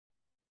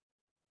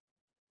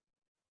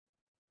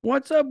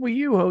What's up with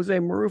you, Jose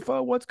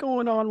Marrufo? What's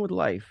going on with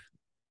life?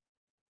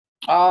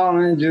 Oh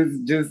man,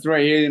 just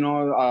right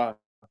here,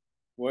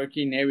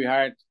 working every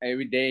hard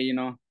every day,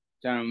 trying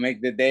to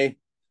make the day.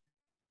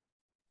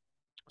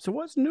 So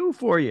what's new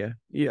for you?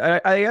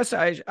 I guess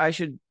I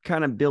should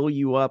kind of bill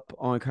you up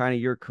on kind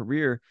of your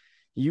career.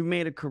 You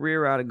made a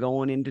career out of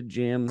going into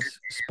gyms,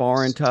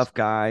 sparring tough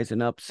guys,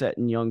 and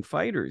upsetting young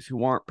fighters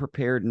who aren't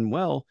prepared and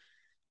well.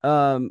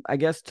 I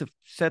guess to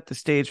set the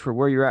stage for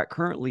where you're at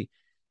currently,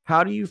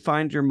 how do you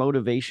find your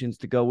motivations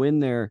to go in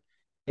there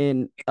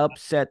and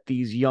upset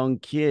these young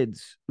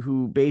kids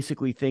who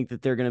basically think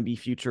that they're going to be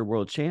future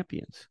world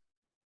champions?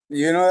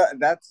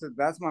 That's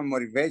my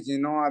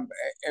motivation.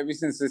 Ever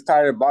since I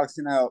started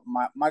boxing,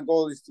 my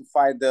goal is to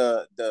fight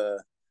the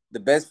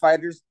best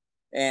fighters,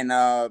 and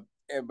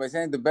by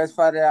saying the best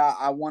fighter,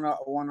 I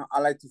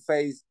like to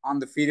face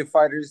undefeated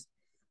fighters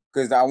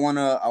because I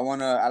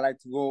like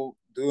to go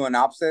do an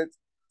upset.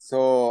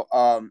 So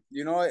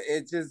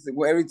it just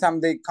every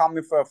time they call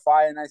me for a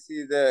fight and I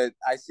see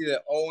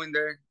the O in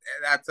there,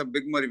 that's a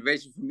big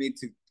motivation for me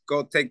to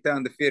go take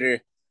down the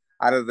undefeated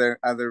out of their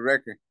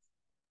record.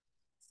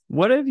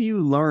 What have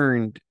you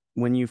learned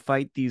when you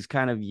fight these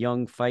kind of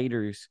young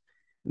fighters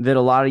that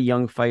a lot of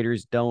young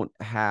fighters don't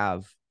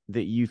have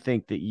that you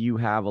think that you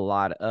have a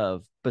lot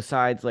of,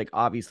 besides like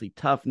obviously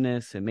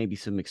toughness and maybe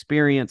some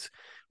experience?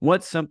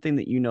 What's something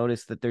that you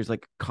notice that there's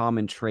like a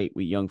common trait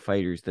with young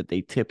fighters that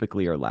they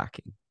typically are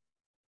lacking?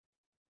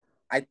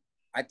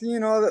 I I think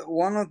that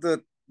one of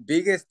the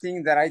biggest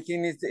thing that I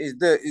think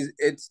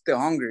it's the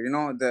hunger.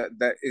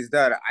 The is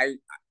that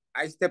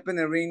I step in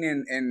the ring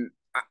and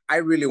I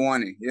really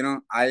want it.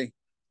 I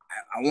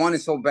want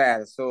it so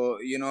bad. So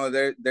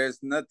there's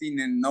nothing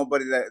and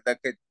nobody that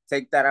could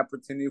take that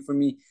opportunity for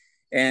me,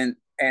 and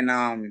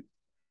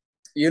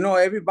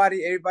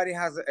everybody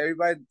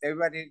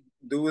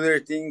do their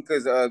thing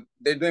because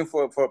they're doing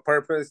for a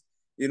purpose.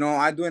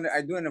 I doing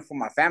it for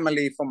my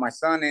family, for my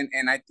son,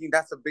 and I think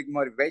that's a big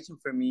motivation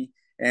for me.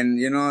 And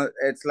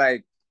it's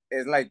like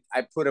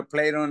I put a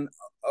plate on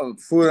of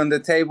food on the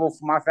table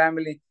for my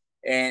family,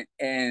 and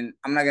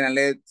I'm not gonna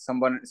let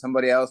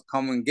somebody else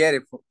come and get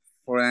it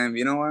for them.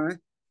 You know what I mean?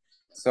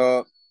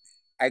 So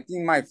I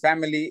think my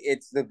family,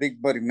 it's the big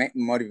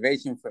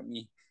motivation for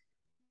me.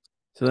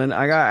 So then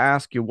I gotta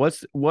ask you,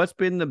 what's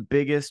been the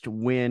biggest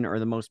win or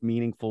the most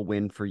meaningful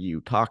win for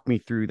you? Talk me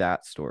through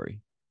that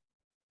story.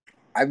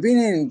 I've been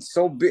in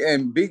so big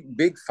and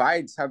big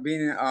fights. I've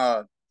been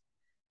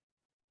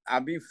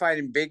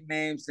fighting big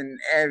names and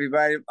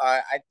everybody.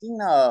 I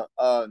think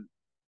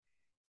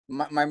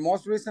my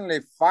most recently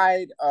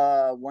fight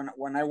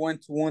when I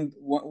went to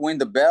win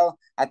the belt.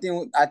 I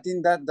think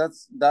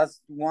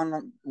that's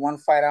one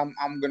fight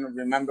I'm gonna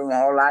remember my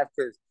whole life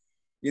because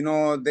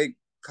they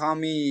call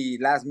me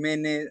last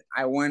minute.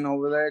 I went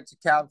over there to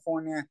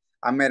California.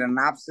 I made an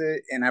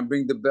upset and I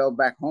bring the belt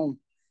back home.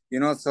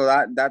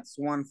 So that's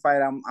one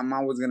fight I'm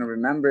always gonna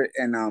remember.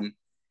 And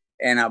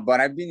but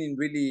I've been in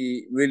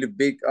really really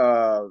big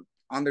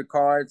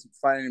undercards,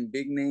 fighting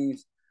big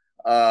names,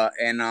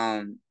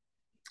 and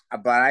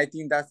but I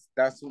think that's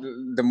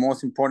the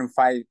most important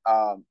fight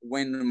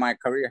win in my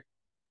career.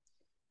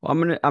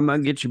 Well, I'm gonna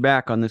get you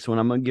back on this one.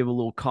 I'm gonna give a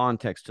little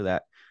context to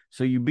that.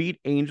 So you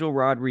beat Angel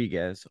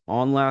Rodriguez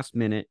on last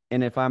minute,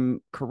 and if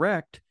I'm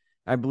correct,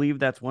 I believe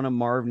that's one of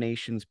Marv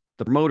Nation's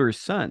the promoter's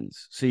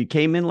sons. So you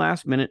came in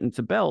last minute, and it's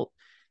a belt,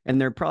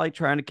 and they're probably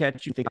trying to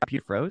catch you. Think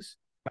computer froze.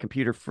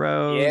 Computer Yeah,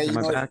 froze. Am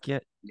I back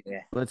yet?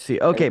 yeah. Let's see.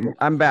 Okay,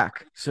 I'm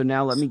back. So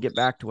now let me get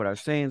back to what I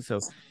was saying. So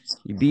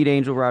you beat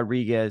Angel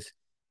Rodriguez.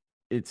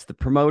 It's the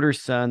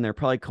promoter's son. They're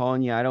probably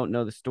calling you. I don't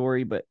know the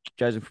story, but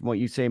judging from what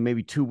you say,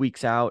 maybe 2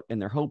 weeks out,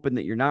 and they're hoping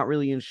that you're not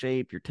really in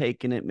shape. You're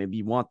taking it. Maybe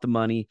you want the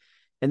money.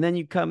 And then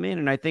you come in.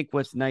 And I think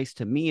what's nice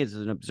to me as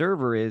an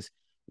observer is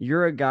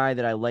you're a guy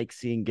that I like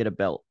seeing get a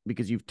belt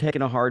because you've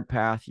taken a hard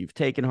path, you've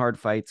taken hard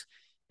fights,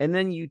 and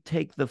then you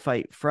take the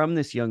fight from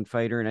this young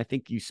fighter. And I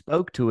think you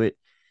spoke to it.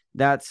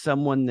 That's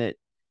someone that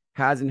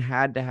hasn't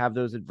had to have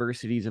those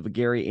adversities of a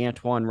Gary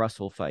Antoine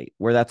Russell fight,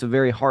 where that's a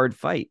very hard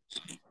fight.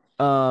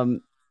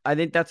 Um, I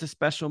think that's a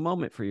special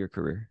moment for your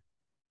career.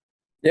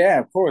 Yeah,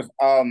 of course.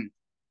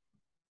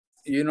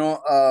 You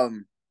know,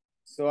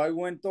 so I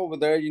went over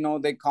there.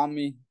 They called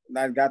me.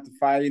 I got the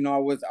fight. I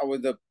was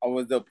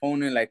the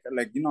opponent. Like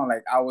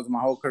I was my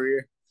whole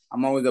career.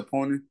 I'm always the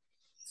opponent.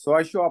 So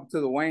I show up to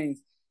the Waynes,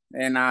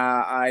 and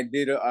I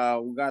did.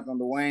 We got on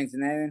the Waynes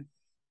and everything.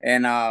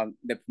 And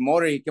the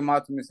promoter, he came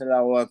out to me and said,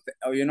 "Well,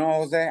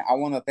 Jose, I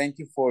want to thank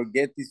you for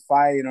get this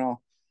fight.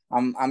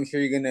 I'm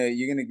sure you're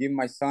gonna give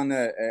my son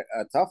a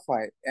tough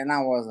fight." And I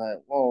was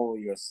like, "Whoa,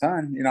 your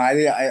son?" I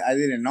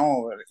didn't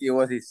know it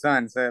was his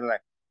son. So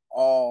like,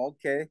 oh,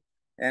 okay.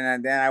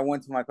 And then I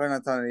went to my coach and I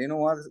told him, you know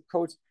what,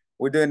 coach,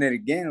 we're doing it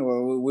again.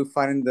 We're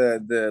fighting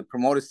the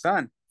promoter's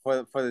son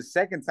for the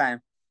second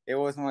time. It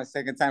was my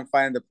second time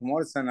fighting the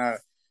promoter's son.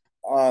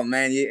 Oh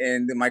man,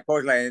 and my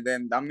coach like,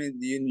 then that means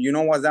you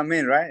know what that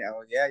mean, right?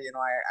 Yeah,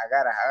 I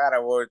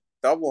gotta work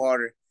double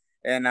harder.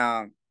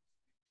 And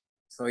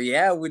so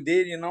yeah, we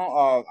did.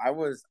 I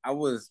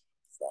was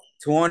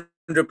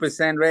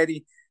 200%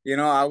 ready. You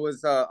know, I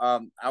was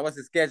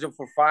scheduled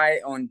for fight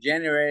on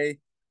January,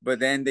 but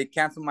then they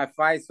canceled my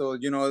fight. So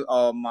you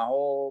know, my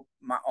whole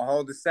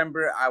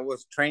December I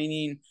was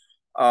training.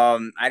 I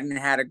didn't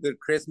had a good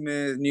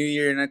Christmas, New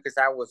Year, you know, because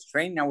I was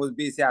training. I was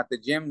busy at the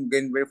gym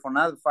getting ready for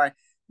another fight.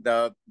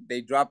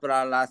 They dropped it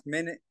out last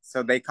minute,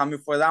 so they coming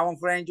for that one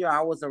for Angel.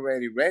 I was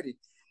already ready,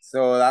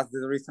 so that's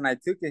the reason I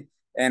took it.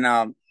 And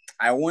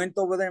I went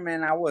over there,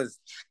 man. I was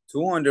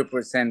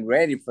 200%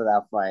 ready for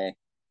that fight.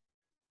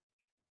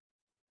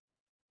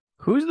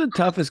 Who's the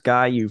toughest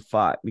guy you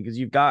fought? Because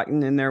you've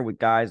gotten in there with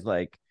guys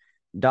like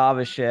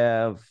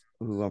Davashev,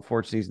 who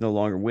unfortunately is no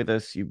longer with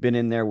us. You've been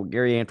in there with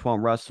Gary Antoine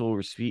Russell,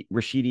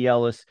 Rashidi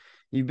Ellis.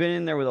 You've been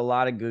in there with a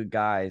lot of good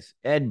guys.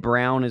 Ed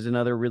Brown is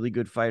another really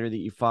good fighter that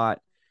you fought.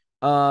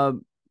 Uh,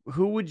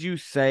 who would you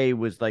say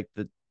was like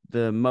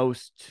the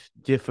most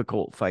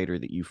difficult fighter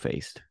that you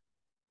faced?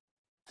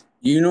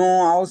 You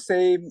know, I'll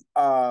say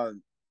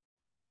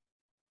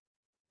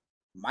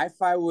my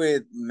fight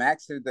with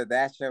Max the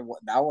Dasher,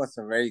 that was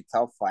a very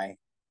tough fight.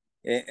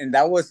 And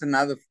that was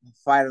another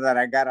fighter that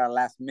I got at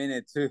last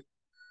minute too.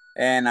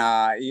 And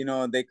you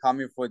know, they called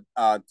me for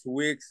 2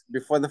 weeks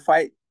before the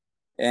fight.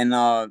 And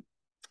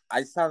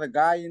I saw the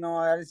guy, you know,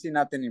 I didn't see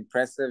nothing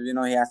impressive. You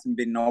know, he hasn't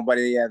been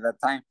nobody at that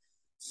time.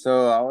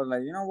 So I was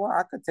like, you know what,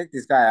 I could take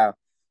this guy out.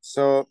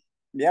 So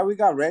yeah, we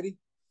got ready,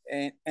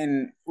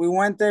 and we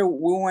went there.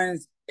 We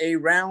went 8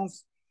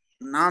 rounds,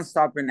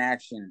 nonstop in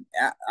action.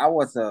 That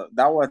was a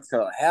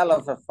hell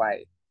of a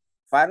fight.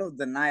 Fight of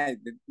the night.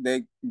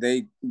 They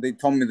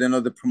told me, you know,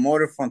 the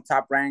promoter from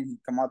Top Rank, he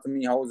come out to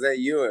me, Jose,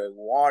 you're a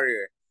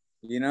warrior.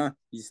 You know,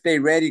 you stay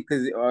ready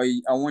because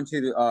I want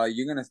you to.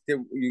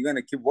 You're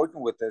gonna keep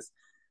working with us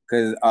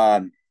because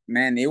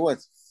man, it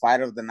was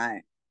fight of the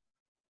night.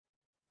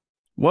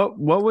 What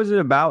was it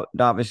about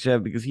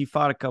Davashev? Because he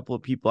fought a couple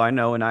of people I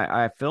know, and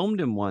I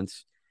filmed him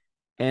once.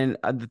 And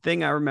the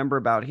thing I remember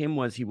about him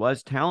was he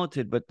was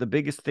talented, but the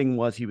biggest thing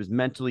was he was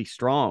mentally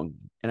strong.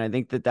 And I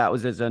think that that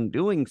was his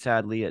undoing,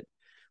 sadly, at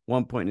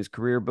one point in his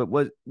career. But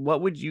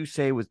what would you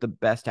say was the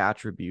best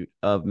attribute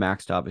of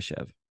Max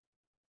Davashev?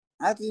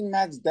 I think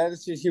Max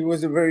Dadich, he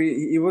was a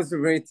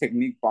very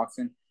technique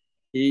boxing.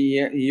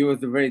 He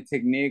was a very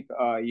technique.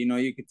 You know,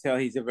 you could tell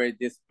he's a very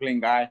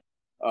disciplined guy,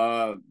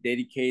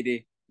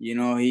 dedicated. You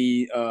know,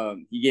 he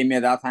gave me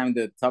at that time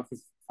the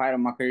toughest fight of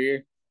my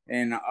career.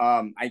 And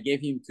I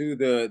gave him too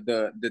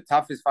the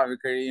toughest fight of his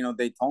career. You know,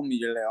 they told me,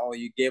 you're like, oh,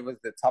 you gave us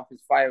the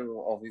toughest fight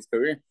of his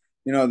career.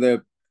 You know,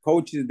 the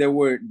coaches, they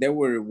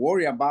were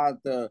worried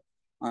about the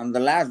on the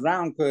last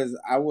round because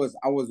I was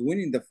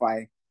winning the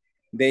fight.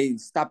 They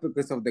stopped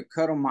because of the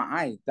cut on my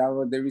eye. That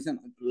was the reason.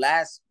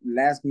 Last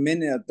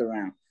minute of the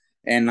round,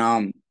 and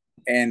I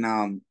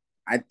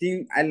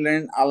think I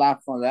learned a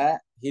lot from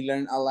that. He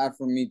learned a lot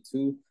from me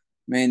too.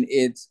 Man,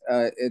 it's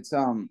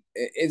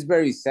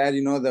very sad,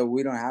 you know, that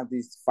we don't have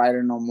this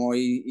fighter no more.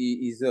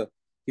 He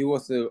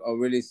was a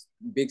really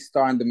big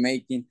star in the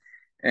making,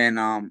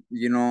 and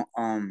you know,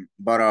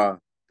 but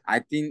I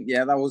think,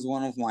 yeah, that was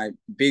one of my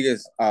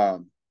biggest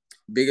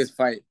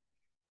fight.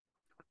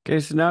 Okay,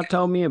 so now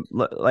tell me,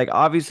 like,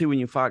 obviously when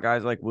you fought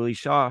guys like Willie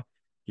Shaw,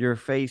 your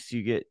face,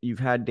 you've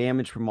had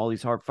damage from all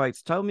these hard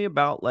fights. Tell me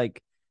about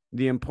like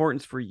the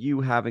importance for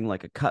you having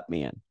like a cut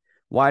man.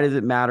 Why does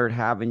it matter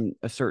having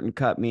a certain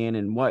cut man,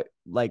 and what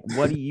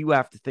do you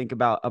have to think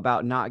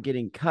about not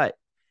getting cut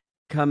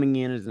coming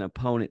in as an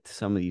opponent to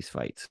some of these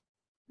fights?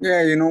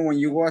 Yeah, you know, when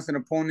you go as an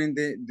opponent,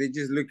 they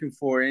just looking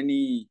for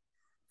any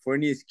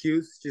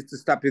excuse just to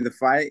stop you the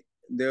fight.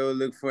 They'll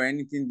look for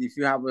anything. If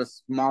you have a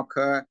small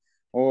cut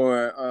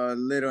or a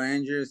little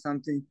injury or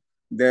something,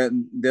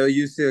 they'll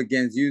use it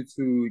against you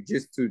to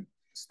just to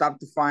stop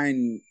the fight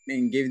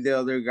and give the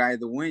other guy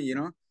the win, you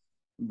know.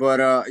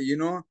 But you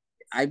know,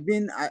 I've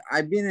been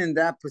in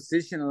that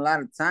position a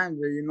lot of times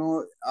where, you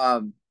know,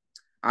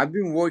 I've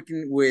been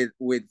working with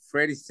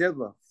Freddie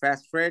Silva,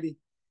 Fast Freddy.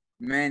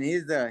 Man,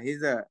 he's a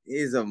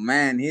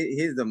man.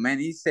 He's the man.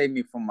 He saved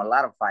me from a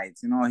lot of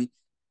fights. You know,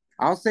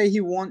 I'll say he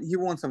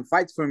won some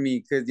fights for me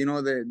because, you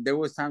know, there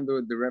was time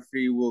the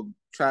referee will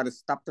try to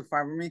stop the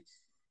fight for me,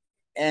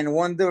 and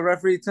when the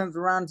referee turns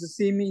around to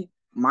see me,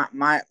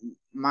 my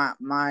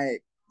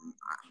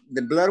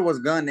the blood was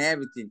gone and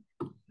everything.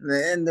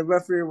 And the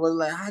referee was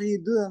like, "How do you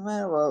do it,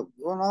 man?" Well,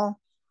 you know,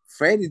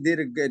 Freddie did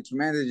a good,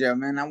 tremendous job,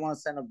 man. I want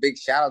to send a big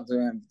shout out to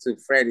him, to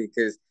Freddie,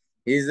 because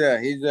he's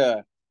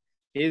the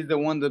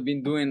one that's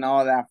been doing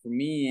all that for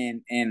me,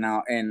 and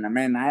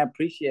man, I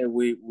appreciate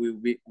we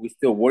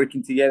still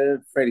working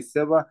together, Freddie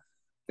Silva.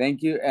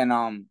 Thank you,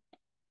 and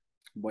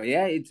but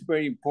yeah, it's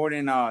very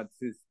important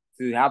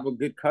to have a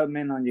good cut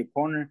man on your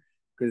corner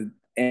because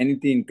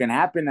anything can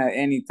happen at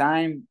any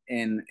time,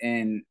 and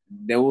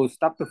they will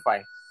stop the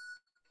fight.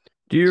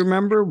 Do you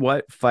remember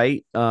what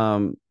fight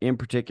in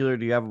particular?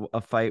 Do you have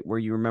a fight where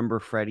you remember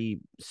Freddie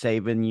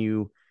saving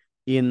you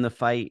in the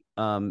fight,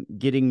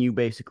 getting you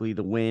basically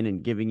the win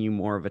and giving you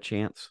more of a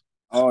chance?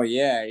 Oh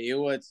yeah, it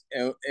was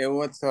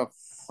a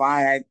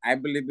fight. I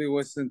believe it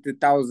was in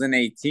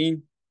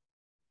 2018.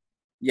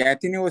 Yeah, I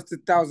think it was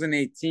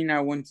 2018. I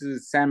went to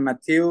San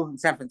Mateo in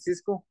San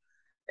Francisco,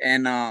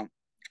 and I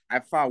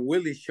fought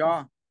Willie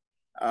Shaw.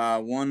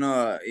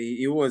 One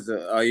he was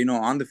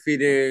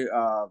undefeated,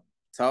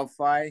 tough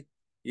fight.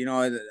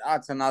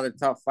 That's another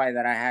tough fight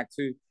that I had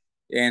too.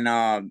 And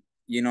I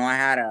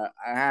had a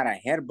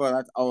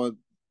headbutt.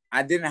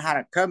 I didn't have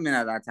a Cubman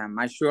at that time.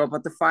 I showed up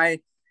at the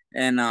fight,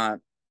 and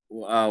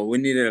we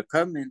needed a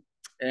Cubman,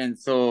 and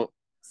so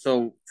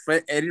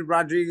Eddie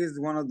Rodriguez,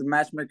 one of the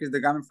matchmakers that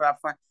got me for that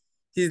fight,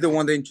 he's the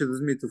one that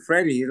introduced me to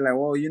Freddie. He's like,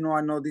 well,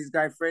 I know this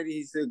guy Freddie.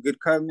 He's a good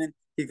Cubman.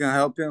 He can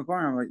help you in the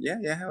corner. I'm like, yeah,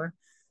 yeah.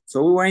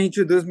 So when he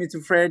introduced me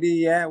to Freddie,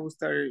 yeah, we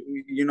started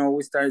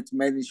to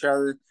meet each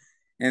other,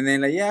 and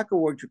then like, yeah, I could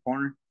work your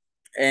corner,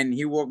 and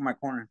he worked my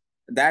corner.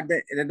 That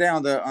day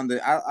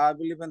I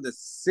believe in the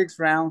sixth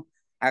round,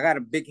 I got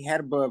a big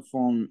headbutt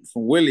from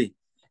Willie.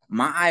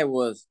 My eye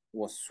was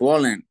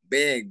swollen,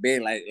 big,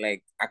 big,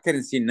 like I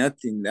couldn't see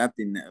nothing.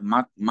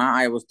 My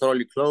eye was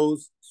totally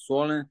closed,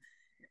 swollen,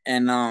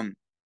 and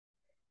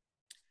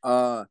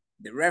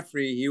the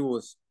referee he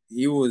was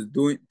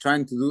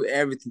trying to do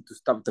everything to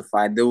stop the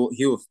fight.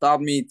 He will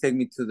stop me, take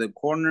me to the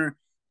corner,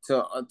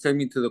 tell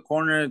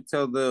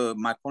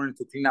my corner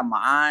to clean up my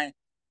eye,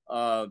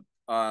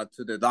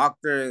 to the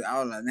doctor. I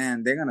was like,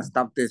 man, they're gonna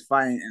stop this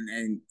fight,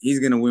 and he's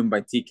gonna win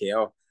by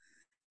TKO.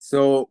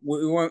 So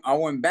I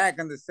went back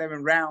in the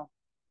seventh round.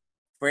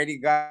 Freddie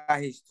got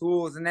his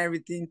tools and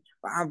everything.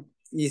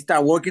 He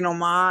started working on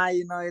my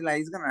eye, like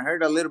it's gonna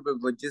hurt a little bit,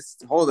 but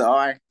just hold it. All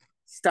right. He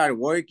started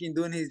working,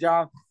 doing his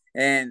job,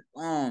 and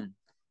I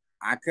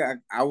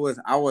was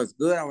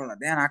good. I was like,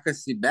 damn, I could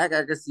see back,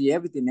 I could see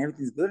everything.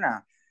 Everything's good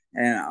now.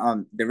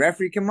 And the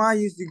referee came on,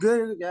 you see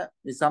good, yeah,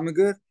 he saw me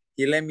good.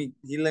 He let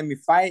me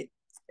fight,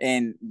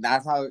 and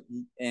that's how I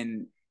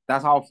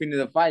finished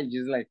the fight.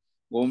 Just like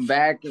going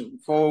back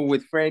and forward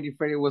with Freddie.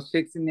 Freddie was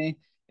fixing it,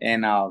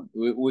 and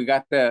we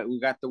got the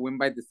win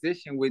by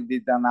decision. We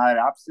did another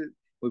opposite.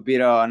 We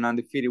beat an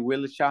undefeated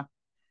Willishaw.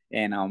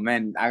 And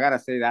man, I gotta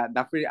say that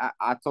Freddie,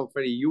 I told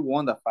Freddie, you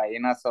won the fight,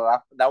 So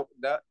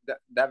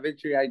that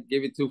victory, I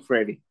gave it to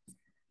Freddie.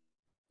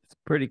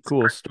 Pretty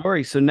cool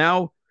story. So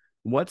now,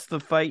 what's the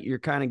fight you're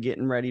kind of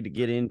getting ready to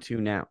get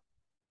into now?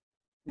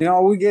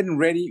 We're getting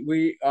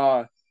ready.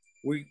 I'm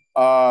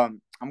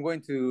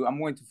going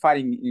to fight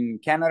in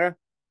Canada.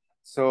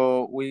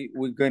 So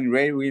we're getting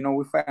ready. We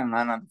fight an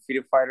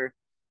undefeated fighter.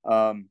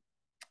 I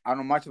don't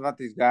know much about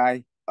this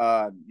guy.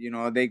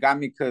 They got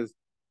me because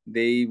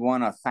they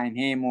want to sign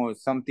him or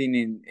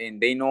something,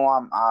 and they know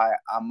I'm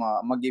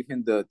gonna give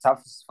him the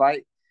toughest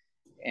fight,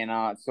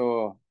 and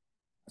so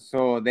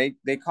they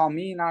call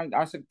me, and I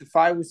accept the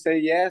fight. We say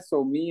yes.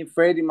 So me and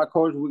Freddie, my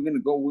coach, we're gonna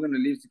go. We're gonna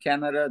leave to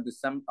Canada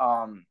December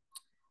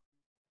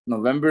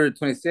November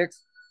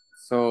 26th.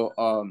 So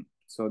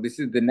this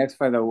is the next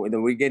fight that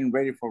we're getting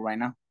ready for right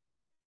now.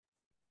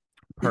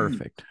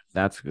 Perfect.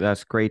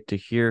 That's great to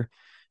hear.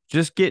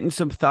 Just getting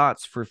some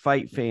thoughts for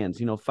fight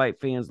fans. Fight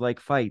fans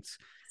like fights.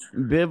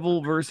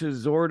 Bivol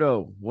versus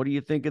Zordo. What do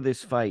you think of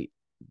this fight?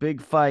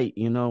 Big fight.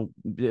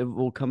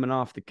 Bivol coming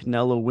off the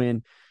Canelo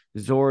win.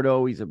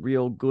 Zordo, he's a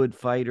real good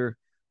fighter.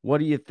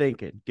 What are you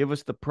thinking? Give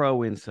us the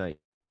pro insight.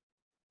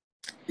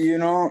 You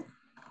know,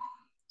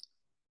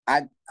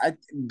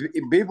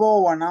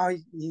 Bibo right now,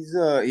 he's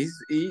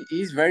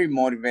very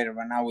motivated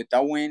right now with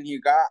that win he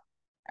got.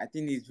 I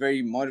think he's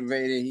very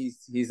motivated.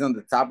 He's on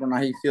the top right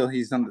now. He feels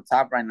he's on the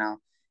top right now,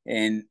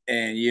 and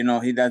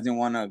he doesn't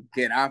want to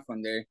get out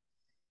from there.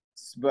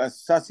 But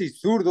Sasi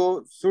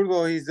Zurdo,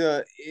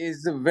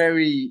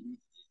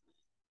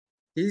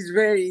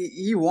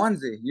 he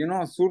wants it.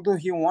 Zurdo,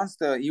 he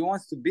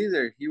wants to be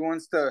there. He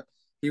wants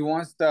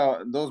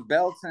those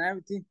belts and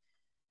everything.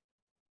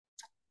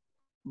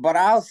 But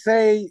I'll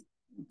say,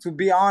 to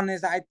be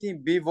honest, I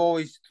think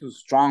Bivo is too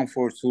strong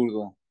for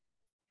Zurdo.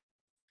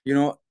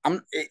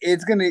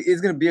 It's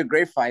gonna be a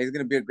great fight. It's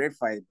gonna be a great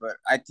fight, but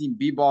I think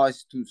B-ball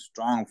is too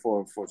strong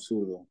for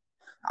Zurdo.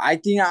 My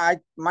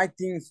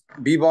think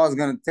B-ball is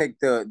gonna take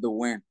the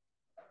win.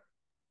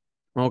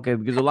 Okay,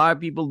 because a lot of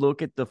people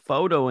look at the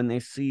photo and they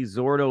see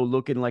Zordo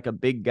looking like a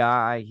big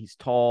guy. He's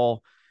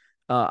tall.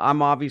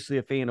 I'm obviously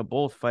a fan of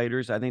both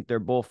fighters. I think they're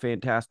both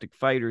fantastic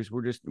fighters.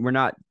 We're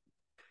not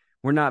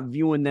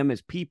viewing them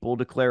as people,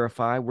 to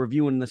clarify. We're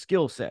viewing the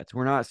skill sets.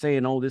 We're not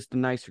saying, oh, this is the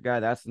nicer guy,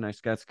 that's the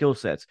nice guy. Skill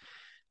sets.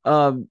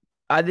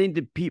 I think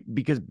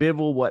because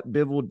what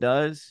Bivol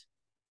does,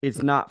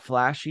 it's not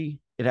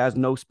flashy. It has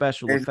no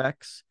special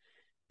effects.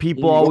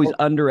 People always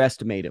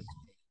underestimate him.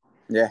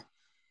 Yeah,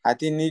 I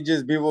think he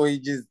just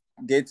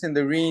gets in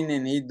the ring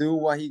and he do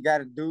what he got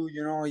to do.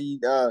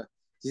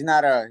 He's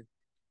not a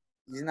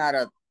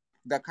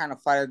that kind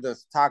of fighter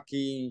that's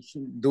talking,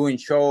 doing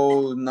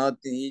shows,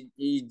 nothing.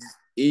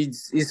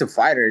 He's a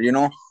fighter,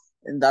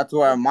 and that's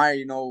what I admire.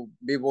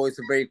 Big Boy is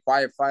a very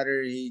quiet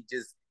fighter. He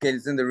just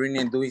gets in the ring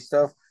and do his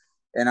stuff,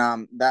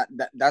 and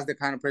that's the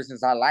kind of person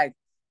I like.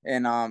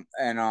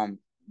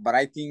 But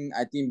I think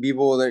Big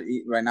Boy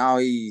right now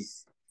he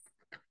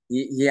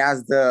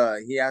has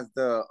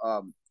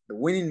the the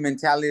winning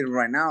mentality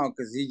right now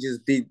because he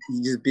just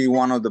beat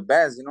one of the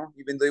best,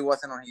 even though he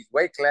wasn't on his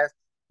weight class,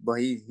 but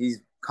he's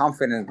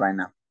confident right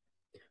now.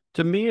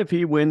 To me, if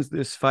he wins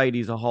this fight,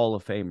 he's a Hall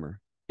of Famer.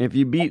 If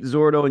you beat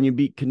Zordo and you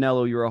beat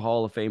Canelo, you're a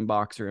Hall of Fame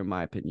boxer, in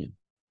my opinion.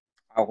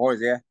 Of course,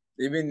 yeah.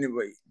 Even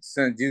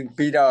since you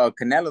beat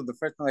Canelo, the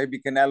first time he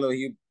beat Canelo,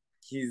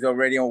 he's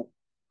already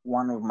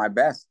one of my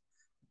best.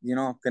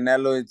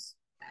 Canelo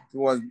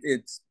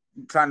it's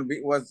trying to be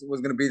was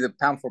gonna be the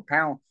pound for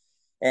pound,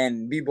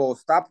 and Bebo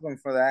stopped him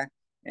for that,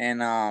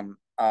 and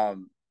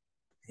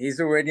he's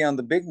already on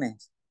the big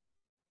names.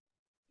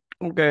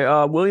 Okay,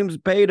 Williams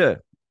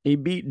Zepeda. He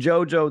beat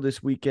JoJo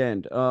this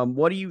weekend.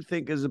 What do you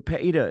think of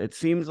Zepeda? It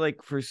seems like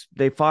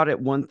they fought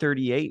at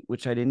 138,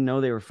 which I didn't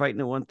know they were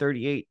fighting at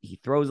 138. He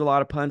throws a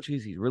lot of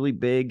punches. He's really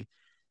big.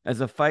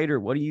 As a fighter,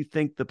 what do you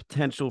think the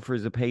potential for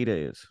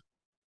Zepeda is?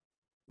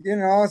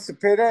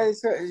 Zepeda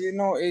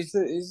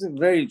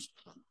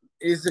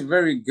is a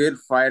very good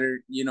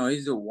fighter.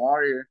 He's a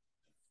warrior.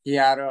 He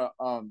had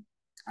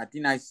I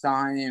think I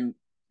saw him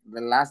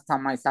the last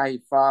time I saw he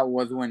fought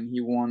was when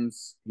he won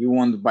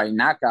by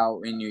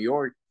knockout in New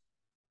York,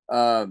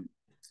 um,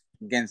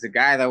 against a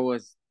guy that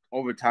was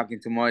over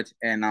talking too much,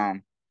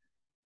 and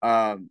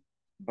but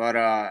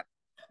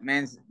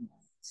man,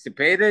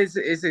 Cepeda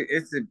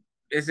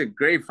is a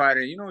great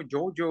fighter.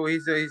 Jojo,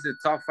 he's a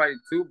tough fighter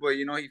too, but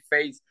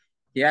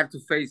he have to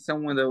face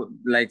someone that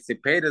like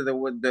Cepeda,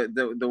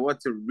 the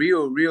what's a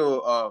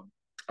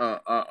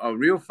a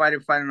real fighter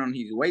fighting on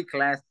his weight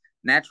class,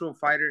 natural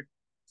fighter.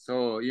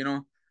 So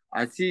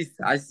I see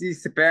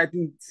Cepeda. I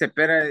think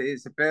Cepeda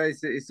is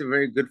a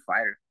very good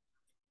fighter.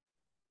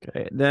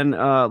 Okay. Then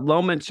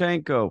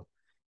Lomachenko,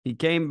 he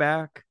came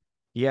back.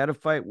 He had a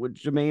fight with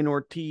Jermaine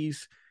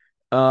Ortiz.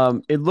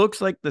 It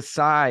looks like the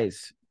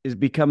size is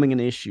becoming an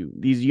issue.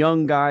 These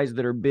young guys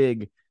that are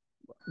big.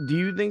 Do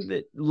you think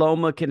that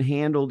Loma can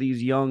handle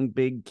these young,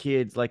 big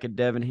kids like a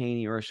Devin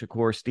Haney or a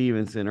Shakur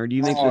Stevenson? Or do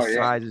you think the Oh yeah.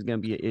 size is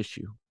going to be an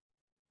issue?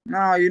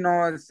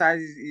 No,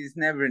 size is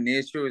never an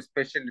issue,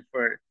 especially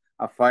for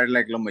a fighter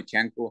like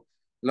Lomachenko.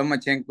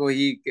 Lomachenko,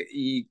 he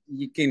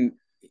can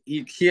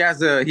he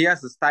has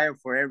a style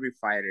for every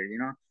fighter.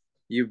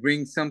 You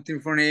bring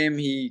something from him,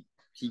 he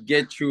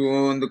gets you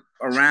on the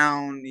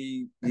around.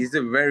 He's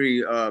a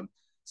very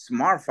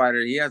smart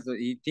fighter.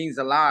 He thinks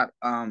a lot.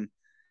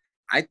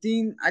 I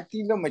think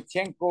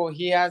Lomachenko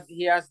he has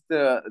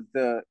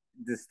the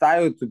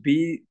style to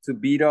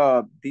beat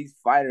up these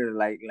fighters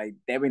like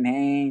Devin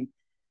Haney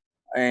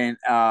and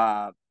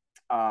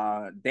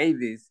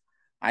Davis.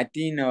 I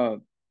think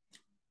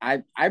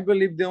I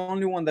believe the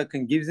only one that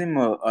can give him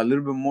a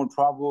little bit more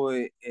trouble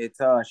it's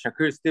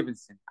Shakur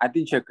Stevenson. I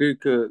think Shakur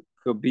could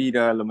beat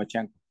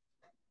Lomachenko.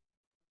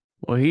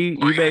 Well, he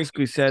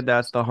basically said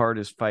that's the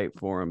hardest fight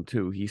for him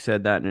too. He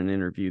said that in an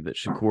interview that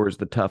Shakur is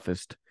the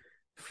toughest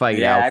fight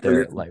Yeah, I out there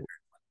believe. at light.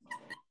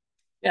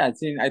 Yeah,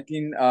 I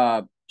think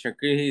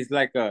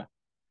Shakur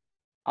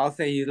I'll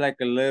say he's like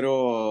a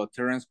little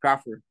Terence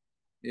Crawford.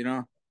 You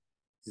know,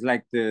 he's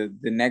like the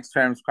next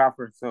Terence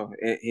Crawford. So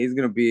he's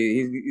gonna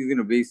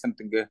be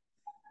something good.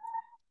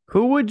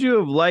 Who would you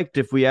have liked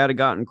if we had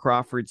gotten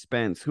Crawford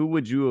Spence? Who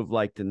would you have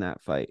liked in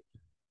that fight?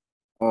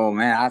 Oh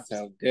man, that's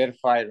a good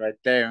fight right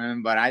there,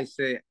 man. But I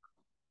say,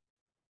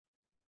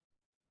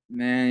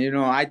 man,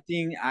 I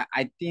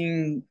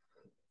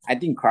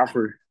think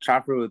Crawford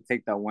will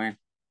take that win.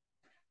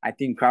 I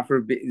think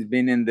Crawford has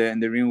been in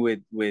the ring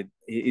with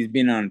he's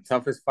been on the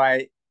toughest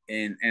fight,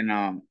 and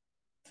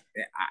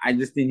I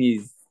just think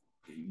he's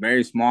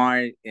very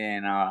smart,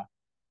 and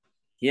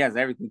he has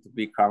everything to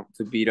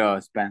beat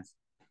Spence.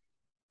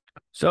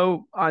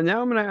 So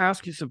now I'm going to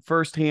ask you some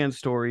firsthand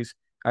stories.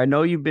 I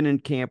know you've been in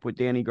camp with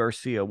Danny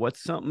Garcia.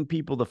 What's something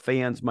the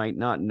fans might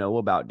not know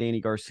about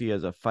Danny Garcia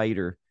as a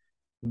fighter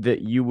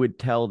that you would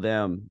tell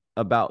them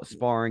about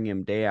sparring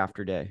him day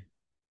after day?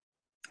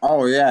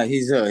 Oh yeah,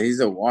 he's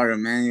a warrior,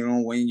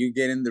 man. When you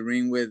get in the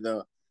ring with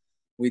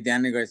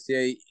Danny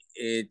Garcia,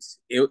 it's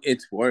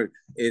work.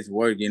 It's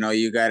work.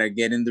 You gotta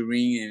get in the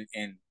ring,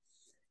 and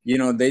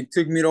they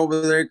took me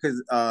over there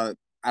because I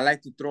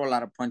like to throw a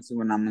lot of punches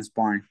when I'm in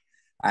sparring.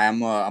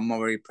 I'm a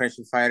very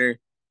pressure fighter,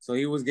 so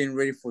he was getting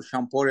ready for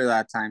Sean Porter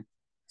that time.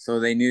 So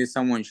they needed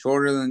someone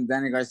shorter than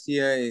Danny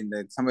Garcia and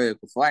that somebody that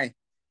could fight.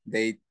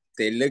 They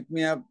they looked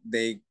me up.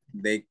 They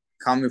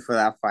called me for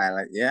that fight.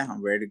 Like, yeah,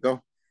 I'm ready to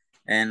go.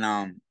 And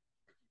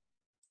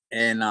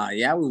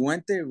yeah, we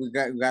went there. We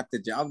got the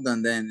job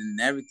done then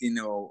and everything.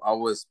 I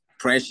was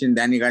pressuring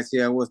Danny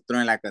Garcia. I was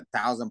throwing like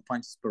 1,000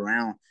 punches per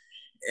round,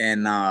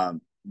 and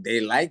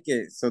they like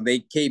it. So they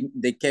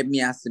kept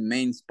me as the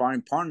main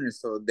sparring partner.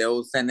 So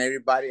they'll send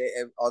everybody,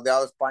 all the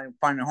other sparring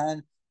partner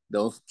home.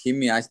 They'll keep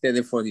me. I stayed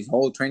there for this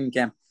whole training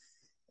camp,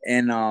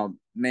 and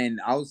man,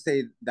 I would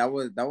say that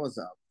was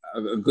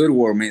a good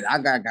word, man.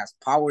 That guy got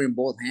power in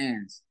both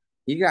hands.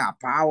 He got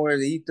power.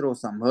 He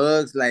throws some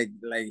hugs, like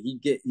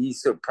he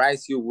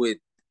surprised you with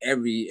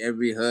every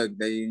hug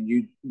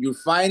that you're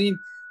fighting.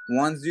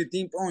 Once you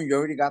think, oh, you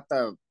already got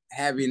the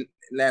heavy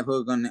left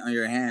hook on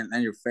your hand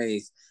and your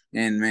face.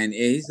 And man,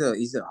 he's a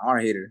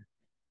hard hitter.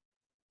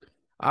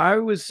 I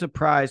was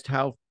surprised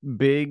how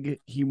big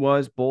he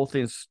was, both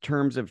in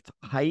terms of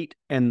height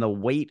and the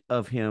weight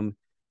of him.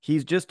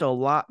 He's just a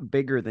lot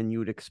bigger than you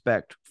would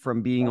expect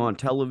from being on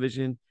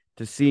television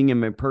to seeing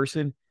him in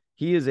person.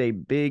 He is a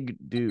big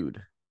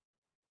dude.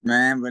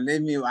 Man,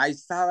 believe me, I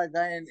saw that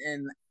guy,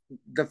 and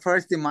the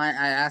first thing I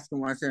asked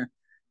him, I said,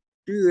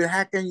 dude,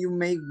 how can you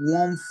make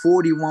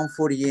 140,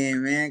 148,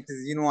 man?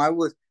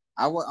 Because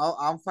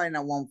I'm fighting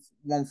at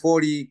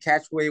 140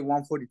 catch weight,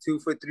 142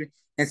 for three,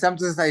 and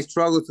sometimes I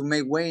struggle to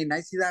make weight. And I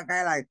see that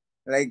guy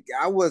like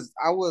I was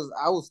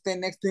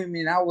standing next to him,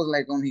 and I was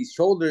like on his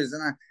shoulders,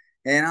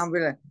 and I'll be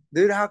like,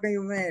 dude, how can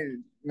you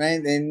man?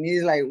 And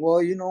he's like, well,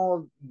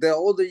 the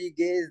older you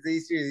get, the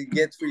easier it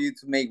gets for you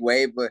to make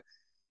weight, but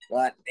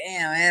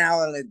damn, man, I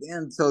was like,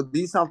 damn. So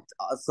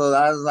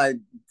I was like,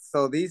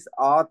 so these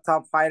all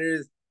top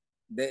fighters,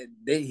 they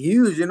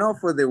huge,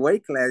 for the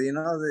weight class.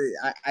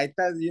 I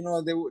thought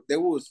they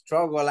would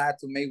struggle a lot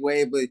to make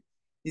weight, but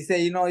he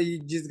said,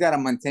 you just gotta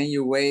maintain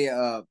your weight.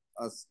 You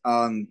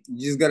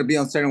just gotta be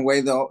on certain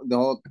weight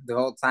the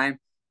whole time,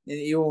 and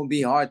it won't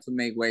be hard to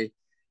make weight.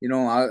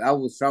 I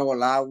would struggle a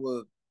lot.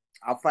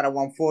 I'll fight at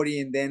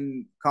 140 and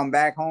then come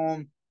back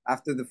home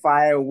after the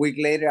fight. A week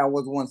later, I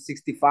was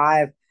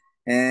 165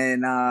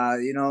 and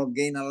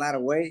gain a lot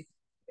of weight.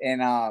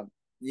 And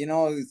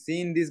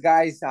seeing these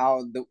guys,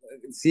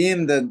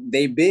 seeing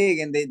they big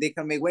and they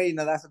can make weight,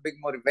 that's a big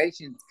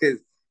motivation because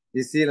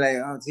you see, like,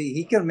 oh, see,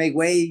 he can make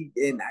weight,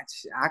 and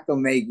I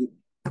can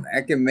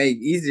make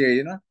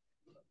easier.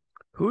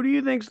 Who do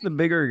you think's the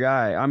bigger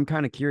guy? I'm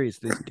kind of curious.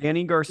 This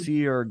Danny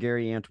Garcia or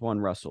Gary Antoine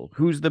Russell?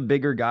 Who's the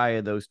bigger guy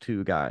of those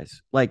two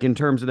guys? Like in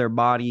terms of their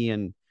body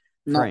and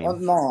No,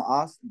 frame.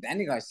 no,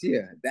 Danny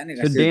Garcia. Danny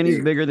So Garcia is Danny's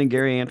big. bigger than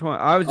Gary Antoine.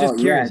 I was Oh just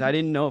yeah, curious. I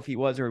didn't know if he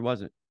was or he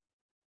wasn't.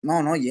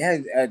 no, no, yeah.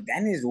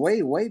 Danny is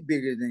way, way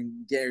bigger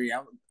than Gary.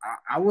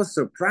 I was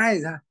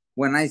surprised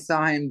when I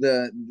saw him.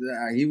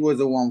 He was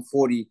a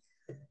 140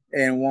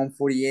 and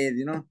 148.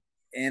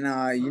 And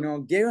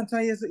Gary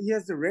Antoine, he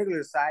has a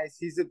regular size.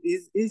 He's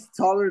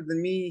taller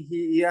than me.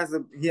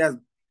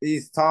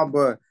 He's tall,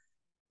 but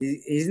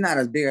he's not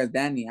as big as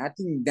Danny. I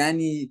think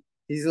Danny,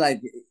 he's like,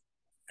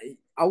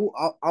 I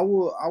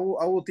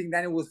will think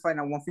Danny was fighting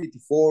at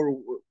 154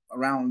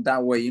 around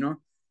that way. He is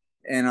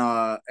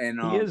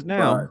But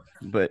now,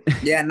 but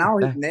yeah, now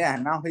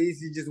he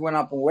just went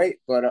up in weight.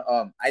 But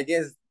I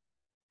guess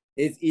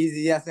it's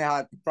easy. He hasn't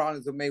had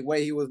problems to make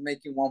weight. He was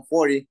making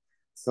 140.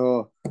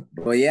 So,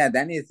 but yeah,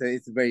 Danny is a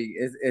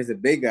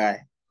big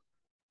guy.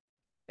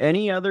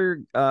 any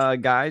other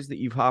guys that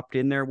you've hopped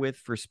in there with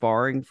for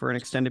sparring for an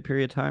extended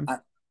period of time?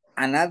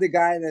 Another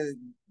guy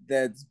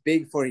that's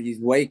big for his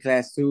weight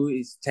class too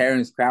is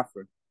Terrence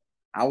Crawford.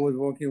 I was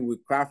working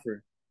with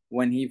Crawford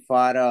when he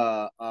fought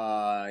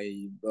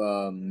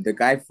the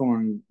guy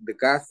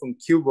from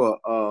Cuba,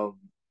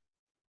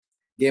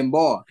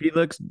 Gamboa.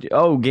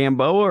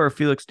 Gamboa or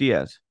Felix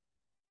Diaz?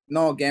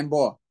 No,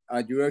 Gamboa.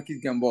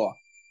 Jurekis Gamboa.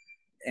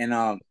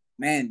 And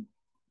man,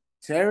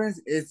 Terrence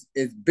is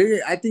bigger.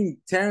 I think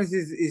Terrence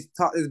is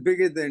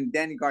bigger than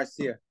Danny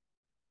Garcia.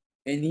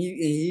 And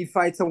he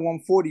fights at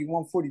 140,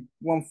 140,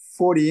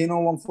 140,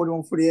 140,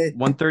 148.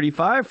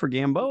 135 for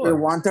Gamboa.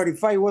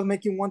 135. He was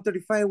making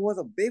 135. It was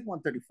a big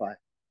 135.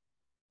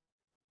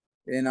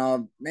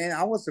 And man,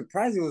 I was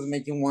surprised he was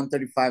making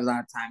 135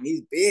 that time.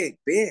 He's big,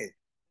 big.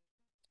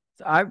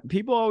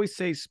 People always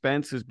say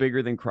Spence is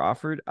bigger than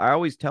Crawford. I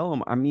always tell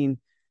them,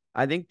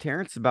 I think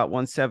Terrence is about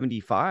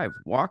 175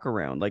 walk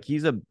around. Like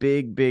he's a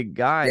big, big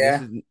guy.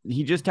 Yeah.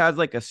 He just has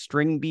like a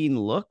string bean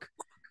look,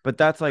 but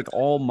that's like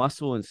all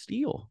muscle and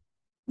steel.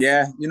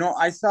 Yeah,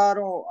 I saw it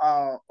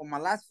on my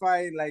last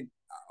fight, like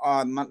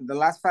the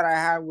last fight I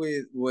had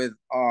with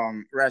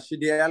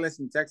Rashidi Ellis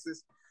in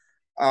Texas.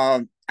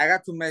 I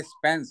got to meet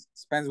Spence.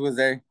 Spence was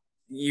there.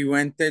 He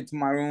went there to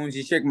my room.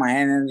 He shook my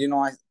hand, and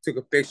I took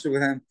a picture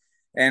with him.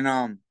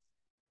 And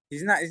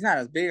he's not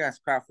as big as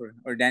Crawford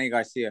or Danny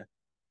Garcia.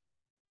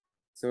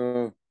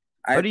 So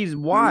But he's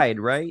wide,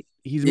 right?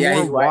 He's yeah,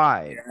 more he's wide.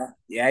 wide.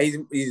 Yeah,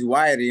 he's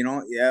wide.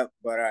 Yeah,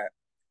 but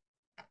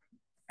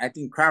I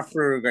think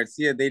Crawford or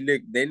Garcia, they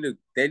look bigger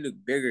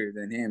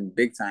than him,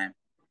 big time.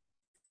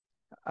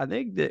 I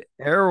think that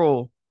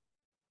Errol,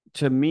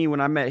 to me, when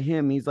I met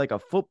him, he's like a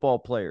football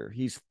player.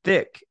 He's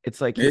thick.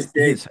 It's like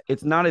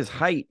it's not his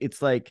height.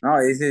 It's like No,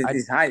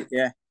 his height,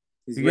 yeah.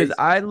 His because waist.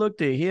 I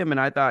looked at him and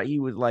I thought he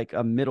was like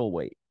a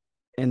middleweight.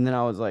 And then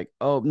I was like,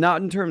 oh,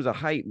 not in terms of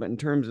height, but in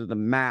terms of the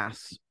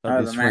mass of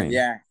Oh, his the man, frame.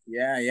 yeah.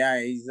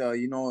 He's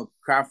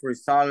Crawford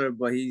is taller,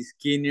 but he's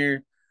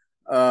skinnier.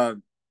 Uh,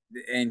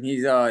 and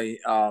he's Spence.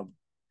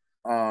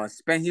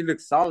 He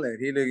looks solid.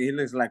 He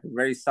looks like a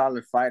very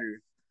solid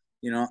fighter.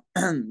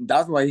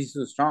 That's why he's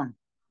so strong.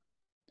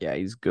 Yeah,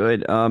 he's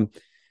good. We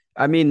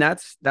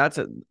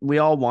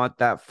all want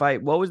that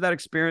fight. What was that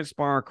experience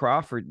sparring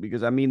Crawford? Because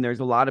there's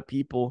a lot of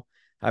people.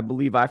 I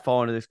believe I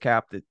fall into this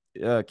camp that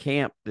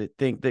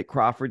think that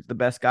Crawford's the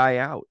best guy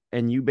out,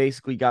 and you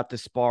basically got to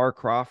spar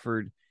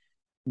Crawford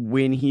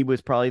when he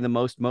was probably the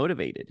most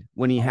motivated,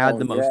 when he had Oh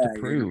the most to yeah,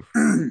 prove.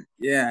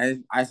 yeah.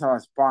 I saw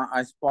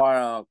I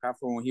spar Crawford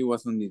when he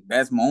was on his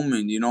best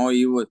moment.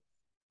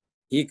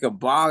 He could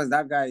box.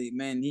 That guy,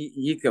 man,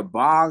 he could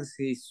box.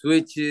 He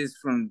switches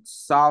from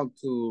south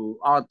to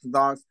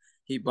orthodox.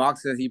 He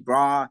boxes. He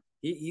brawls.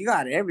 He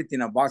got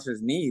everything a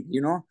boxers need.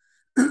 You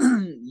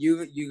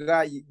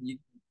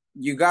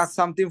got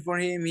something for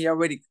him. He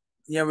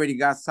already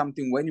got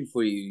something waiting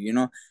for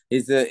you.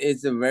 It's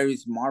a very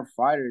smart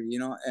fighter.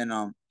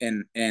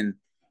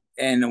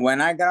 And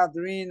when I got out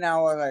the ring, I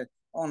was like,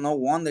 oh, no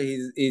wonder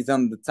he's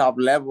on the top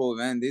level,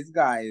 man. This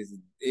guy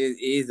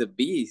is a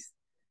beast.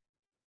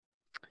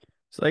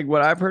 It's like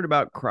what I've heard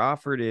about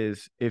Crawford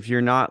is if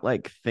you're not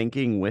like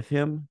thinking with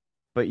him,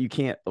 but you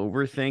can't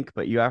overthink,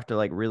 but you have to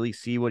like really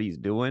see what he's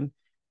doing,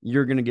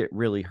 you're going to get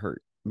really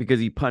hurt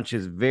because he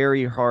punches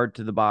very hard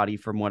to the body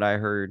from what I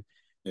heard.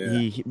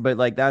 Yeah. But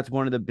like that's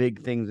one of the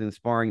big things in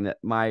sparring that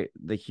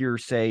the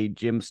hearsay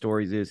gym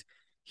stories is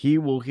he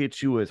will hit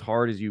you as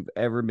hard as you've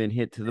ever been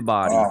hit to the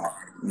body Oh,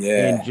 and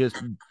yeah.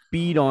 just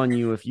beat on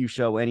you if you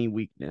show any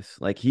weakness.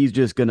 Like he's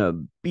just going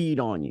to beat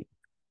on you.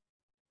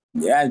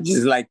 Yeah,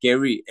 just like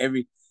every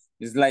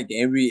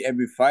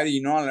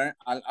fighter,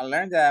 I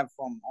learned that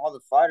from all the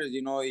fighters.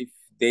 If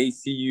they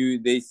see you,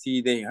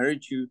 they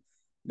hurt you,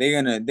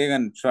 they're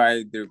gonna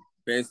try their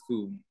best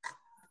to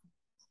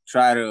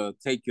try to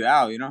take you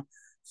out.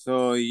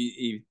 So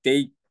if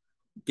they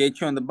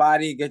get you on the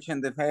body, get you on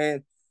the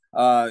head,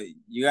 uh,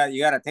 you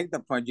gotta take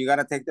the punch. You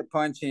gotta take the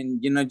punch,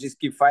 and just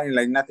keep fighting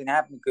like nothing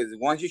happened. Because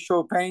once you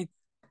show pain,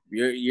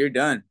 you're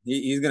done.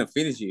 He's gonna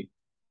finish you.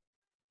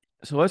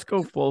 So let's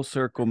go full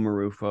circle,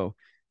 Marufo.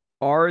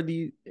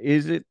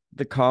 Is it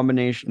the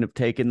combination of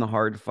taking the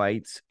hard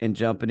fights and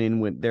jumping in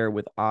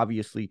with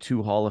obviously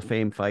two Hall of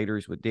Fame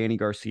fighters with Danny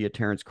Garcia,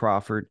 Terrence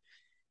Crawford?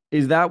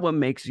 Is that what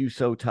makes you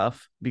so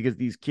tough? Because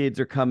these kids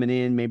are coming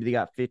in, maybe they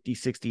got 50,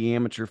 60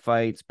 amateur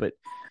fights, but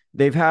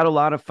they've had a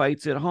lot of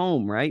fights at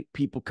home, right?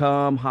 People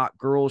come, hot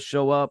girls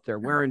show up, they're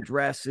wearing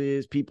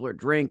dresses, people are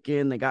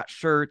drinking, they got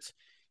shirts.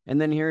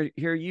 And then here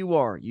you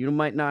are. You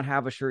might not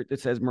have a shirt that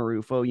says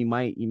Marufo,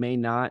 you may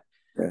not,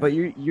 Yeah. but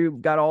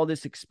you've got all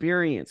this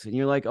experience and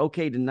you're like,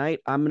 okay, tonight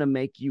I'm gonna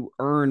make you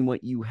earn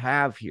what you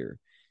have here.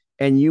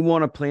 And you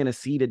want to plant a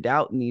seed of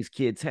doubt in these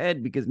kids'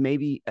 head because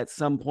maybe at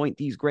some point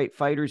these great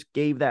fighters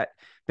gave that.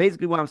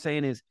 Basically, what I'm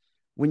saying is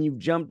when you've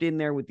jumped in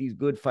there with these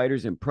good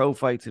fighters in pro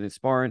fights and in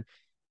sparring,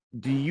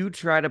 do you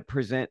try to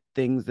present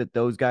things that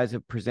those guys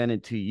have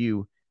presented to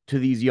you to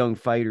these young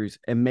fighters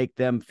and make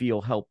them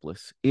feel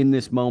helpless in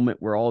this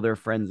moment where all their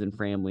friends and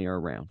family are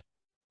around?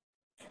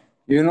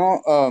 You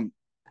know,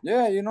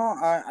 yeah,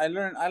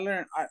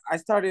 I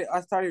started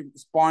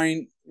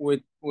sparring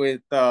with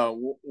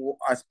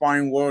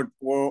sparring world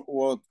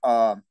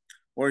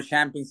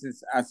champions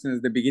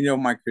since the beginning of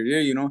my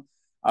career.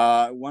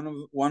 One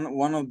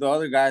of the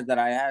other guys that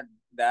I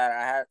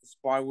had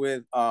sparred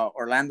with,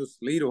 Orlando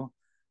Salido.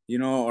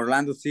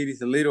 Orlando City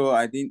Salido.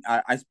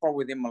 I sparred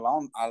with him a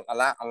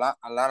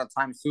lot of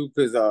times too,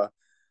 because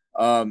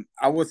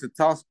I was a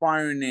tough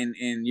sparring, and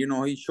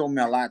he showed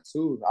me a lot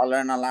too. I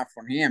learned a lot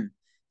from him.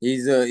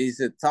 He's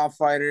a tough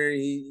fighter.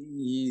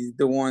 He's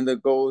the one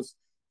that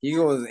he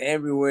goes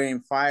everywhere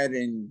and fight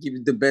and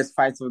gives the best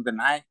fights of the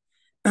night.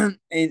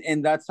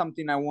 And that's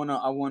something I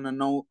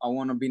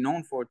wanna be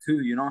known for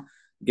too.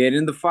 Get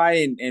in the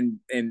fight and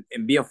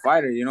be a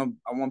fighter.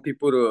 I want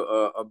people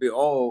to be,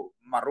 oh,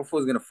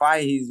 Marrufo's gonna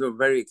fight. He's a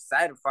very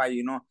excited fight.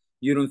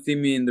 You don't see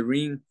me in the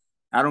ring.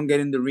 I don't get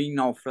in the ring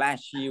all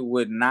flashy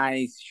with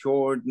nice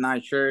shirts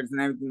and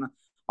everything.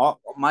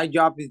 My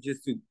job is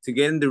just to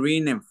get in the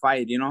ring and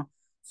fight.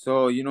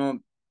 So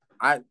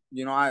I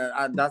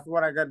that's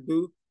what I gotta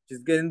do.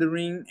 Just get in the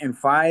ring and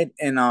fight,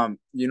 and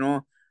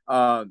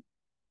uh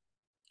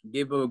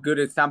give a good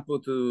example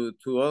to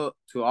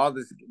all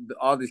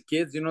these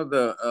kids.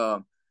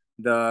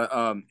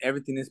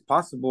 Everything is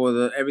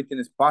possible. Everything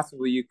is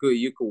possible. You could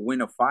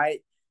win a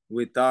fight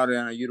without,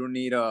 you don't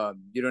need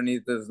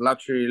those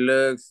luxury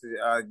looks.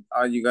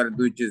 All you gotta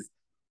do is just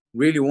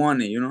really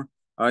want it.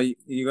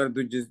 You gotta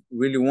do just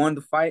really want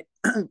to fight,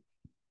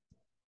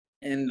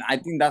 and I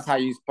think that's how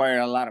you inspire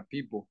a lot of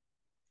people.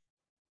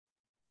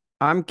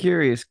 I'm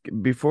curious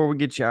before we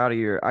get you out of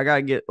here. I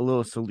gotta get a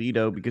little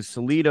Salido because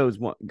Salido is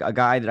a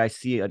guy that I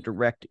see a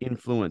direct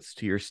influence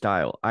to your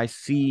style. I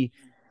see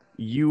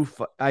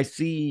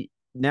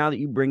now that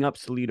you bring up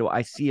Salido,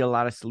 I see a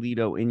lot of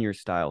Salido in your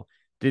style.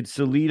 Did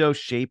Salido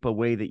shape a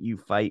way that you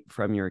fight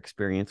from your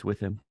experience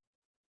with him?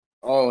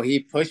 Oh, he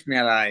pushed me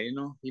a lot.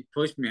 He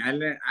pushed me. I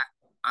learned.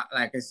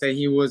 Like I said,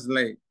 he was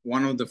like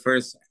one of the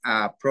first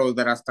pros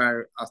that I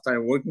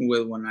started working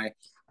with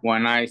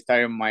when I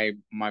started my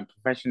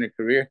professional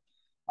career.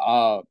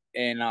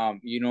 And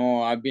I've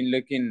been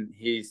looking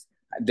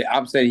the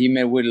upset he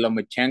made with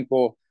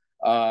Lomachenko.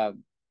 Uh,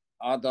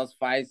 all those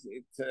fights.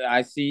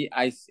 I see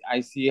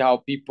how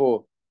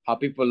people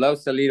love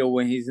Salido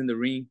when he's in the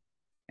ring,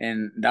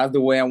 and that's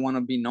the way I want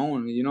to be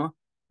known.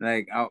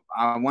 Like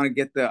I want to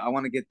get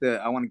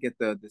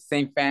the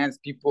same fans,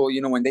 people.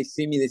 When they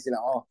see me, they say,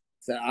 "Oh,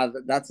 So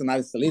that's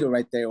another Salido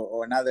right there,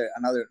 or another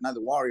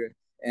warrior.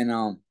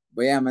 And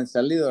but yeah, man,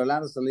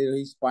 Orlando Salido,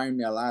 he inspired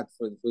me a lot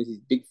for his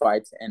big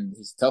fights and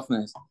his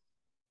toughness.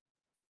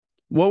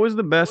 What was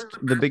the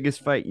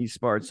biggest fight you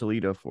sparred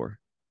Salido for?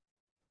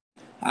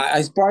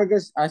 I sparred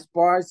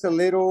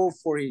Salido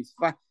for his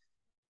fight.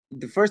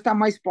 The first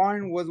time I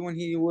sparring was when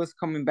he was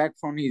coming back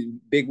from his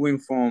big win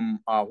from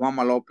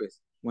Juanma Lopez.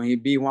 When he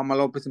beat Juanma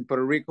Lopez in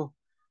Puerto Rico,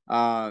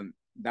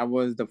 that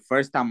was the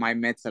first time I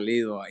met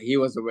Salido. He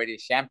was already a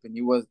champion.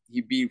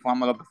 He beat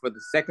Juanma Lopez for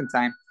the second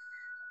time.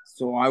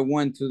 So I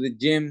went to the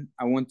gym.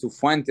 I went to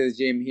Fuentes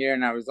gym here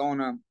in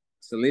Arizona.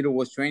 Salido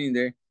was training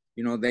there.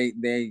 You know,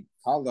 they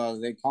called us.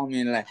 They called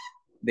me like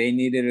they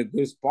needed a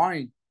good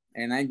sparring,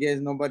 and I guess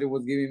nobody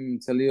was giving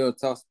Salido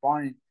tough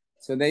sparring.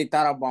 So they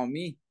thought about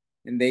me,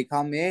 and they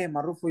called me, "Hey,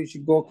 Marrufo, you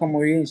should go come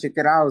over here and check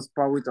it out.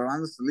 Spar with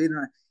Orlando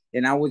Salido."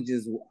 And I would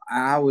just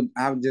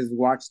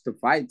watch the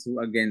fight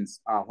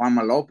against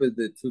Juanma Lopez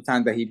the two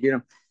times that he beat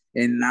him,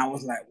 and I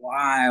was like,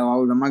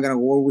 "Wow, am I gonna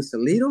work with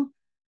Salido?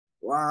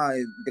 Wow,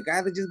 the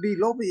guy that just beat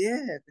Lopez,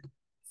 yeah."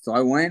 So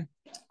I went.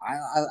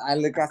 I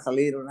look at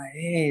Salido like,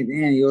 hey,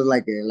 damn, he was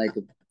like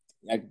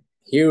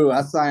hero.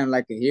 I saw him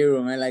like a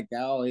hero, man. Like,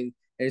 oh,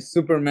 he's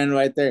Superman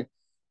right there.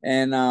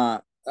 And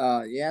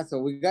yeah. So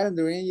we got in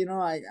the ring. You know,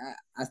 I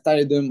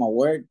started doing my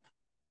work.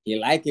 He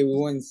liked it. We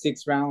went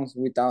 6 rounds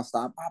without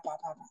stop.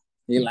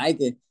 He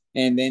liked it.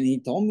 And then he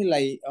told me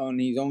like on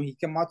his own, he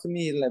came out to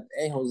me like,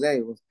 "Hey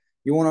Jose,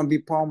 you want to be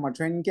part of my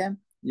training camp?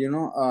 You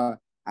know,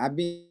 I've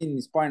been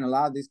inspiring a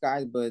lot of these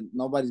guys, but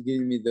nobody's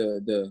giving me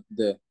the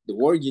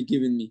work you're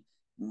giving me."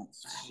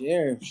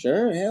 Sure,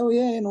 hell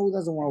yeah. You know who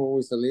doesn't want to work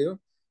with Salido?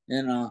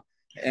 And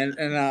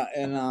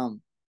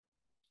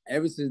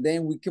ever since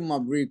then we come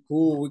up really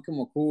cool. We come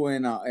up cool,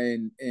 and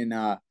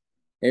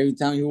every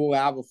time he will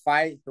have a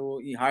fight,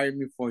 he hired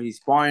me for his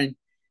sparring,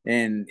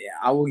 and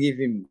I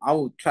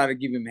will try to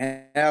give him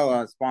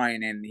hell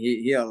sparring, and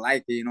he'll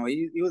like it. You know,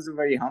 he was a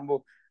very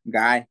humble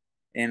guy,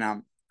 and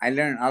I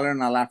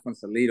learned a lot from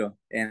Salido,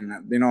 and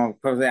you know,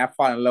 of course, I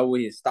fall in love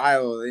with his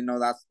style. You know,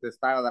 that's the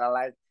style that I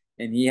like,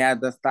 and he had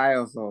the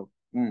style, so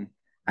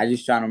I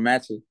just try to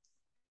match it.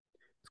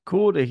 It's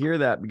cool to hear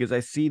that because I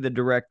see the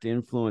direct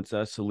influence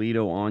of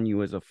Salido on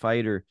you as a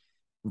fighter.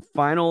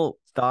 Final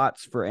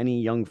thoughts for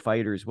any young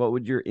fighters. What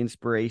would your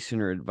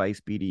inspiration or advice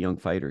be to young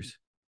fighters?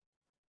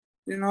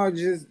 You know,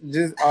 just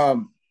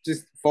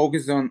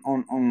focus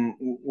on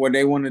what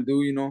they want to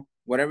do. You know,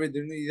 whatever they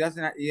do, it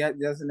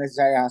doesn't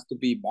necessarily has to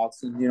be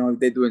boxing. You know, if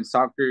they're doing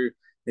soccer,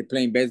 they're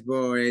playing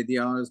baseball or any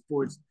other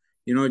sports.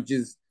 You know,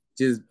 just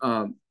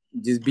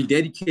just be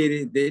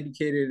dedicated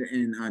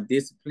and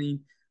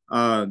disciplined.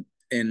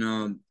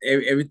 And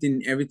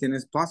everything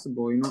is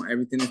possible. You know,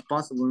 everything is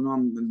possible. You know,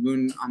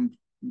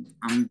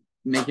 I'm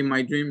making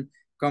my dream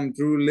come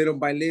true little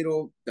by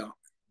little.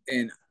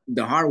 And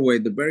the hard way,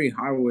 the very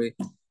hard way.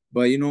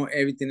 But you know,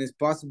 everything is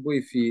possible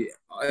if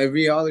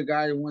every other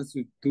guy who wants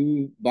to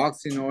do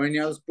boxing or any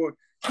other sport,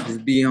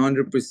 just be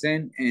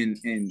 100%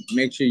 and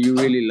make sure you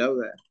really love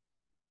that.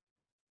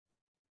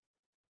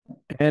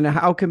 And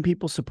how can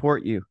people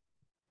support you?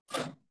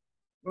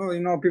 Well,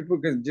 you know, people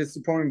can just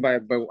support me by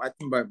I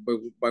think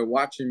by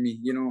watching me.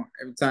 You know,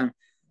 every time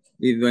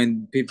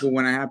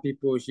when I have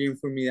people cheering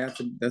for me,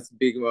 that's a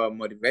big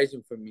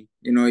motivation for me.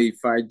 You know,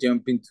 if I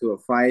jump into a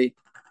fight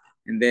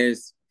and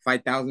there's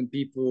 5,000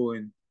 people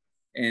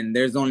and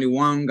there's only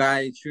one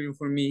guy cheering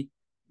for me,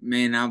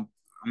 man, I'm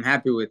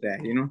happy with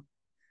that, you know.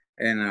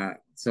 And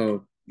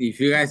so if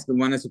you guys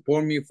want to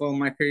support me for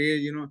my career,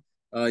 you know,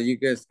 you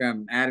guys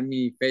can add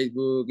me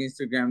Facebook,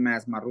 Instagram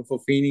as Marrufo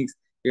Phoenix.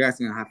 You guys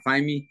can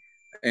find me,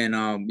 and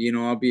you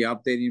know, I'll be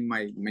updating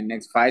my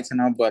next fights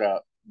and all.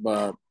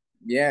 But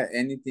yeah,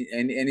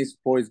 any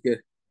support is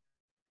good.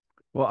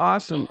 Well,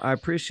 awesome. I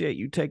appreciate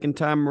you taking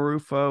time,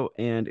 Marrufo,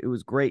 and it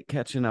was great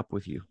catching up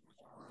with you.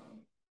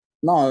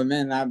 No,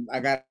 man, I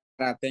got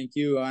to thank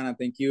you. I want to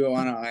thank you. I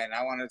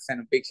want to send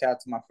a big shout out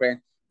to my friend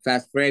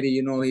Fast Freddy.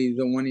 You know, he's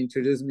the one who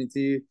introduced me to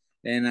you.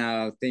 And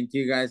thank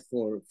you guys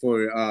for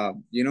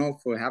you know,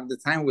 for have the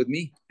time with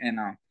me. And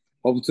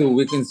hope to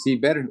we can see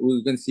better.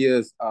 We can see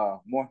us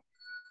more.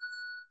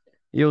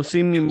 You'll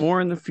see me more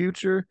in the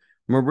future.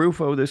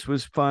 Marrufo, this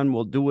was fun.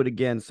 We'll do it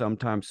again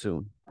sometime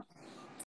soon.